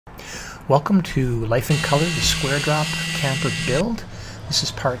Welcome to Life in Color, the Squaredrop Camper build. This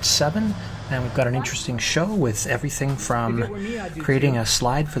is part 7, and we've got an interesting show with everything from creating a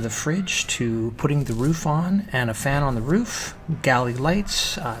slide for the fridge to putting the roof on and a fan on the roof, galley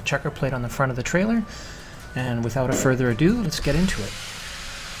lights, checker plate on the front of the trailer. And without a further ado, let's get into it.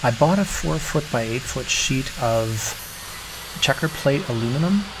 I bought a 4-foot by 8-foot sheet of checker plate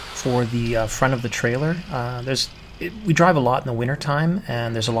aluminum for the front of the trailer. We drive a lot in the wintertime,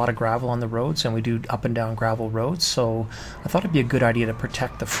 and there's a lot of gravel on the roads, and we do up and down gravel roads, so I thought it'd be a good idea to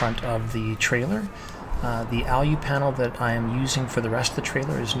protect the front of the trailer. The alupanel that I am using for the rest of the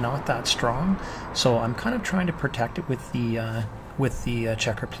trailer is not that strong, so I'm kind of trying to protect it with the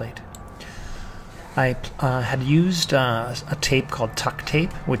checker plate. I had used a tape called tuck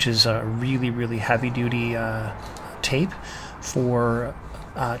tape, which is a really heavy-duty tape for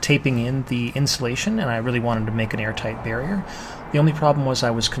taping in the insulation, and I really wanted to make an airtight barrier. The only problem was I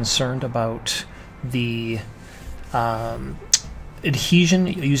was concerned about the adhesion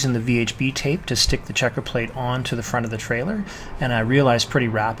using the VHB tape to stick the checker plate onto the front of the trailer, and I realized pretty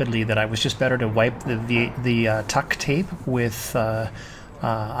rapidly that I was just better to wipe the tuck tape with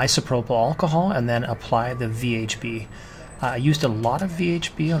isopropyl alcohol and then apply the VHB. I used a lot of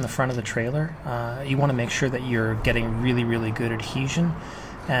VHB on the front of the trailer. You want to make sure that you're getting really good adhesion,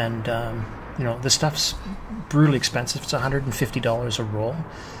 and this stuff's brutally expensive. It's $150 a roll.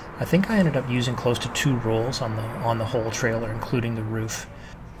 I think I ended up using close to 2 rolls on the whole trailer, including the roof.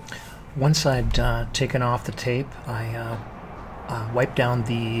 Once I'd taken off the tape, I wiped down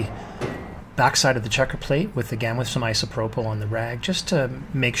the backside of the checker plate with some isopropyl on the rag, just to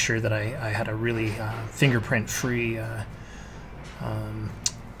make sure that I had a really fingerprint-free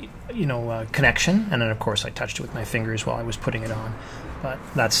connection, and then of course I touched it with my fingers while I was putting it on. But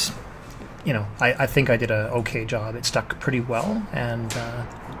that's, I think I did a okay job. It stuck pretty well, and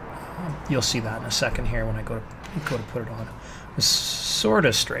you'll see that in a second here when I go to put it on. It was sort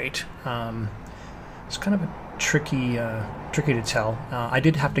of straight. It's kind of a tricky to tell. I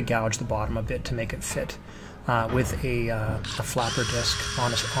did have to gouge the bottom a bit to make it fit with a flapper disc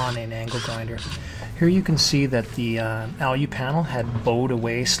on an angle grinder. Here you can see that the alupanel had bowed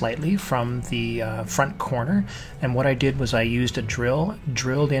away slightly from the front corner, and what I did was I used a drill,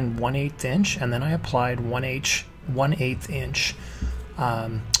 drilled in 1/8 inch, and then I applied 1/8 inch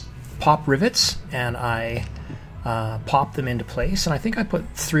pop rivets, and I popped them into place, and I think I put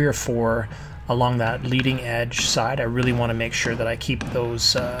 3 or 4 along that leading edge side. I really want to make sure that I keep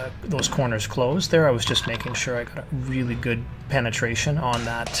those corners closed. There I was just making sure I got a really good penetration on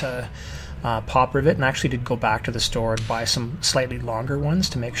that pop rivet, and actually did go back to the store and buy some slightly longer ones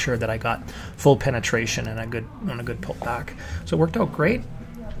to make sure that I got full penetration and a good pull back. So it worked out great.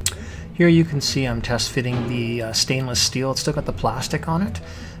 Here you can see I'm test fitting the stainless steel. It's still got the plastic on it,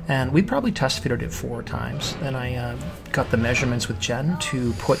 and we probably test fitted it 4 times. Then I got the measurements with Jen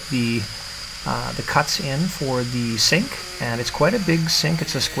to put the cuts in for the sink, and it's quite a big sink.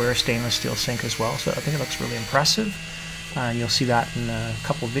 It's a square stainless steel sink as well, so I think it looks really impressive, and you'll see that in a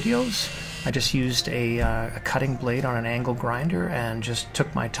couple videos. I just used a cutting blade on an angle grinder and just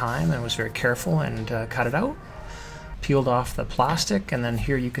took my time and was very careful and cut it out. Peeled off the plastic, and then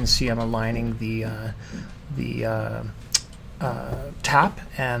here you can see I'm aligning the tap,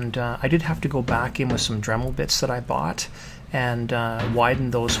 and I did have to go back in with some Dremel bits that I bought and widen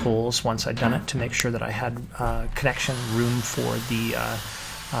those holes once I'd done it to make sure that I had connection room for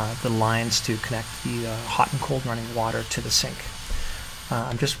the lines to connect the hot and cold running water to the sink.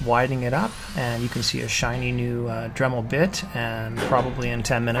 I'm just widening it up, and you can see a shiny new Dremel bit, and probably in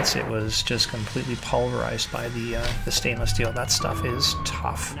 10 minutes it was just completely pulverized by the stainless steel. That stuff is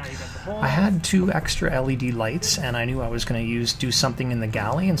tough. I had 2 extra LED lights, and I knew I was going to do something in the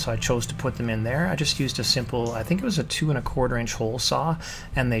galley, and so I chose to put them in there. I just used a simple, I think it was a 2 1/4 inch hole saw,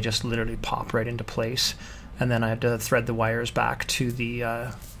 and they just literally pop right into place. And then I had to thread the wires back to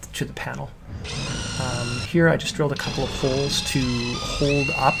the panel. Here I just drilled a couple of holes to hold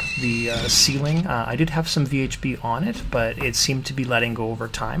up the ceiling. I did have some VHB on it, but it seemed to be letting go over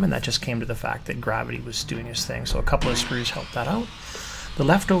time, and that just came to the fact that gravity was doing its thing, so a couple of screws helped that out. The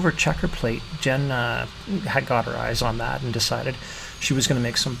leftover checker plate, Jen had got her eyes on that and decided she was going to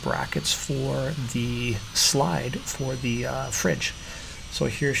make some brackets for the slide for the fridge. So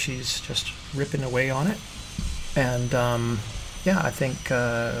here she's just ripping away on it, and yeah, I think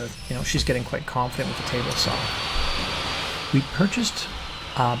she's getting quite confident with the table saw. We purchased,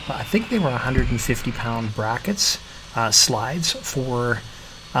 I think they were 150-pound brackets, slides for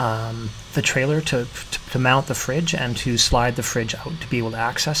the trailer to mount the fridge and to slide the fridge out to be able to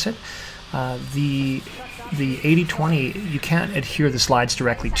access it. The the 80/20, you can't adhere the slides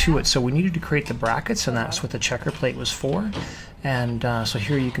directly to it, so we needed to create the brackets, and that's what the checker plate was for. And so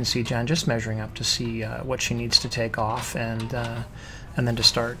here you can see Jen just measuring up to see what she needs to take off, and then to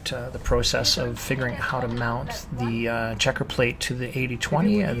start the process of figuring out how to mount the checker plate to the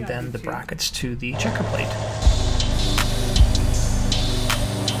 80/20 and then the brackets to the checker plate.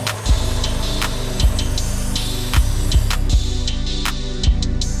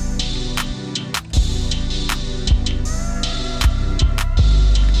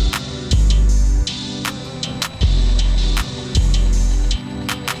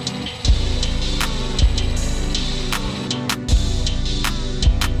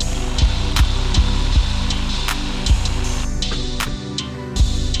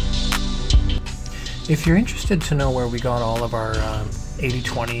 If you're interested to know where we got all of our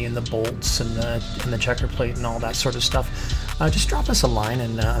 80/20 and the bolts and the checker plate and all that sort of stuff, just drop us a line,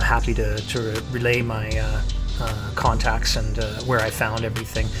 and I'm happy to relay my contacts and where I found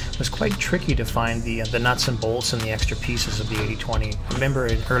everything. It was quite tricky to find the nuts and bolts and the extra pieces of the 80/20. I remember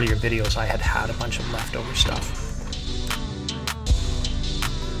in earlier videos I had a bunch of leftover stuff.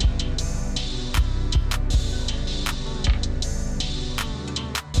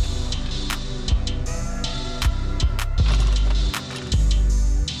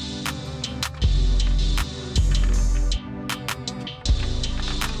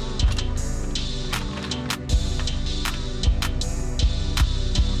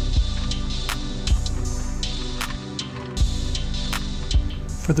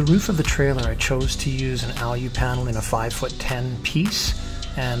 For the roof of the trailer, I chose to use an alupanel in a 5'10" piece,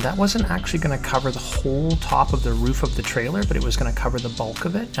 and that wasn't actually going to cover the whole top of the roof of the trailer, but it was going to cover the bulk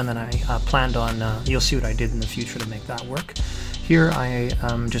of it. And then I planned on, you'll see what I did in the future to make that work. Here I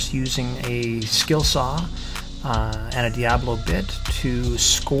am just using a skill saw and a Diablo bit to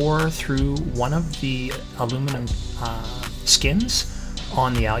score through one of the aluminum skins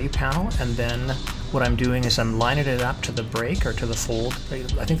on the alupanel, and then what I'm doing is I'm lining it up to the break, or to the fold.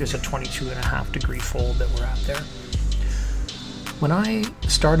 I think there's a 22.5 degree fold that we're at there. When I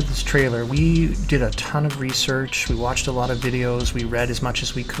started this trailer, we did a ton of research, we watched a lot of videos, we read as much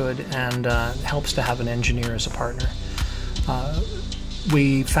as we could, and it helps to have an engineer as a partner.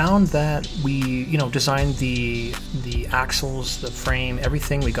 We found that we, designed the axles, the frame,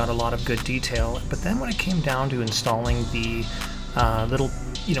 everything. We got a lot of good detail, but then when it came down to installing the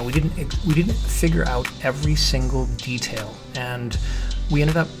we didn't figure out every single detail, and we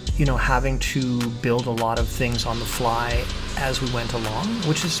ended up having to build a lot of things on the fly as we went along,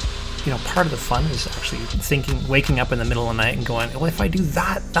 which is part of the fun, is actually waking up in the middle of the night and going, well, if I do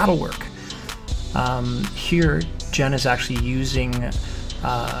that, that'll work. Here Jen is actually using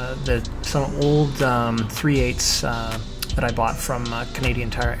some old 3/8 that I bought from Canadian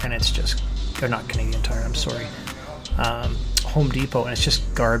Tire, and it's just, or not Canadian Tire, I'm sorry, Home Depot, and it's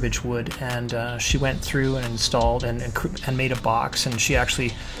just garbage wood. And she went through and installed and made a box, and she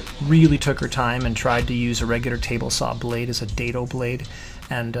actually really took her time and tried to use a regular table saw blade as a dado blade,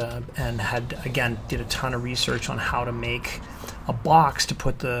 and did a ton of research on how to make a box to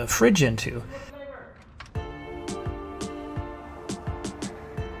put the fridge into.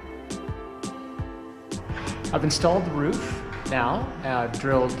 I've installed the roof now.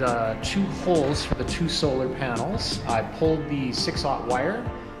 Drilled 2 holes for the 2 solar panels. I pulled the 6/0 wire,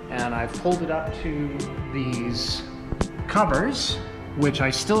 and I've pulled it up to these covers, which I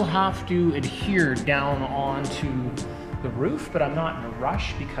still have to adhere down onto the roof, but I'm not in a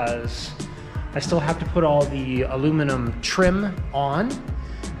rush because I still have to put all the aluminum trim on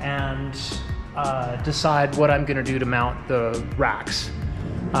and decide what I'm going to do to mount the racks.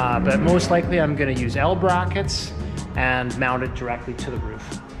 But most likely I'm going to use L brackets and mount it directly to the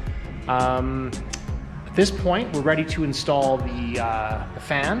roof. At this point, we're ready to install the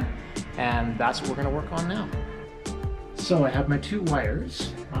fan, and that's what we're going to work on now. So I have my 2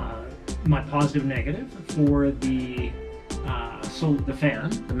 wires, my positive negative for the fan,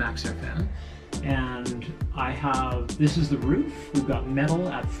 the maxxfan fan, and this is the roof. We've got metal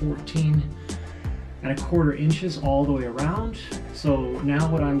at 14¼ inches all the way around. So now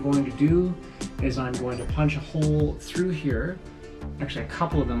what I'm going to do is I'm going to punch a hole through here, actually a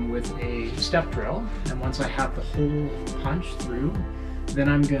couple of them, with a step drill. And once I have the hole punched through, then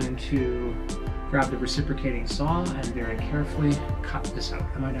I'm going to grab the reciprocating saw and very carefully cut this out.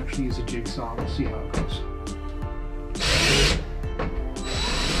 I might actually use a jigsaw. We'll see how it goes.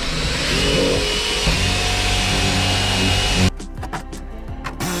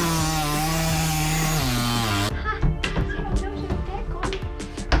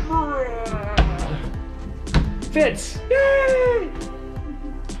 Fits! Yay!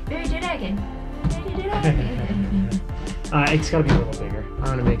 Barry, do that again. Barry, do that It's got to be a little bigger. I'm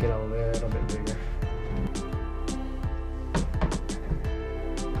going to make it a little bit bigger.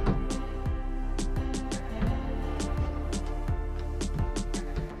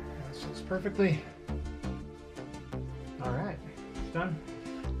 That fits perfectly. All right, it's done.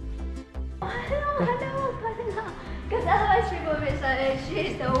 Hello. Because otherwise people will say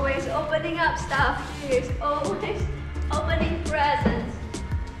she's always opening up stuff. She's always opening presents.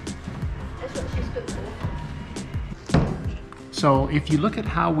 That's what she's good for. So if you look at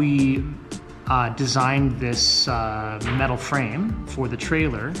how we designed this metal frame for the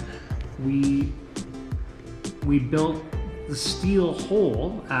trailer, we built the steel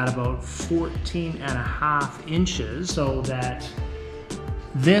hole at about 14.5 inches so that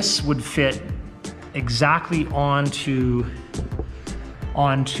this would fit exactly onto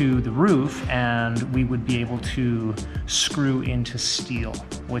the roof, and we would be able to screw into steel,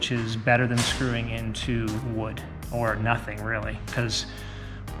 which is better than screwing into wood, or nothing really, because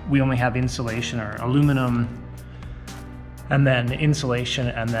we only have insulation or aluminum, and then insulation,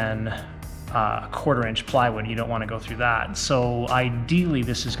 and then a 1/4 inch plywood. You don't want to go through that. So ideally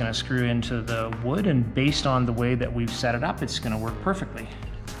this is going to screw into the wood, and based on the way that we've set it up, it's going to work perfectly.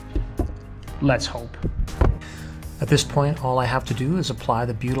 Let's hope. At this point, all I have to do is apply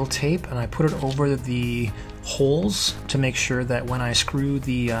the butyl tape, and I put it over the holes to make sure that when I screw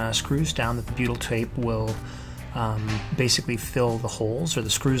the screws down, that the butyl tape will basically fill the holes, or the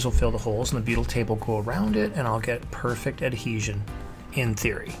screws will fill the holes, and the butyl tape will go around it, and I'll get perfect adhesion, in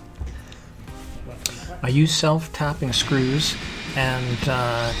theory. I used self-tapping screws and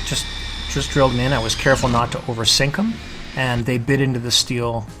just drilled them in. I was careful not to oversink them, and they bit into the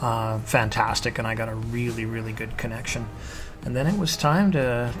steel fantastic, and I got a really good connection. And then it was time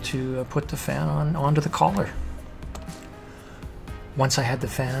to put the fan onto the collar. Once I had the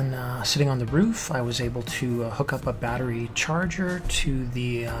fan sitting on the roof, I was able to hook up a battery charger to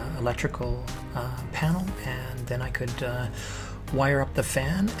the electrical panel, and then I could wire up the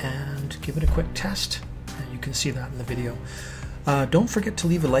fan and give it a quick test. And you can see that in the video. Don't forget to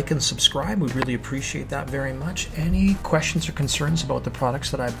leave a like and subscribe. We really appreciate that very much. Any questions or concerns about the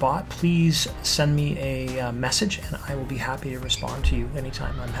products that I bought, please send me a message, and I will be happy to respond to you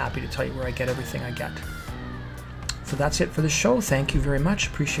anytime. I'm happy to tell you where I get everything I get. So that's it for the show. Thank you very much.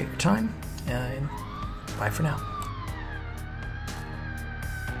 Appreciate your time, and bye for now.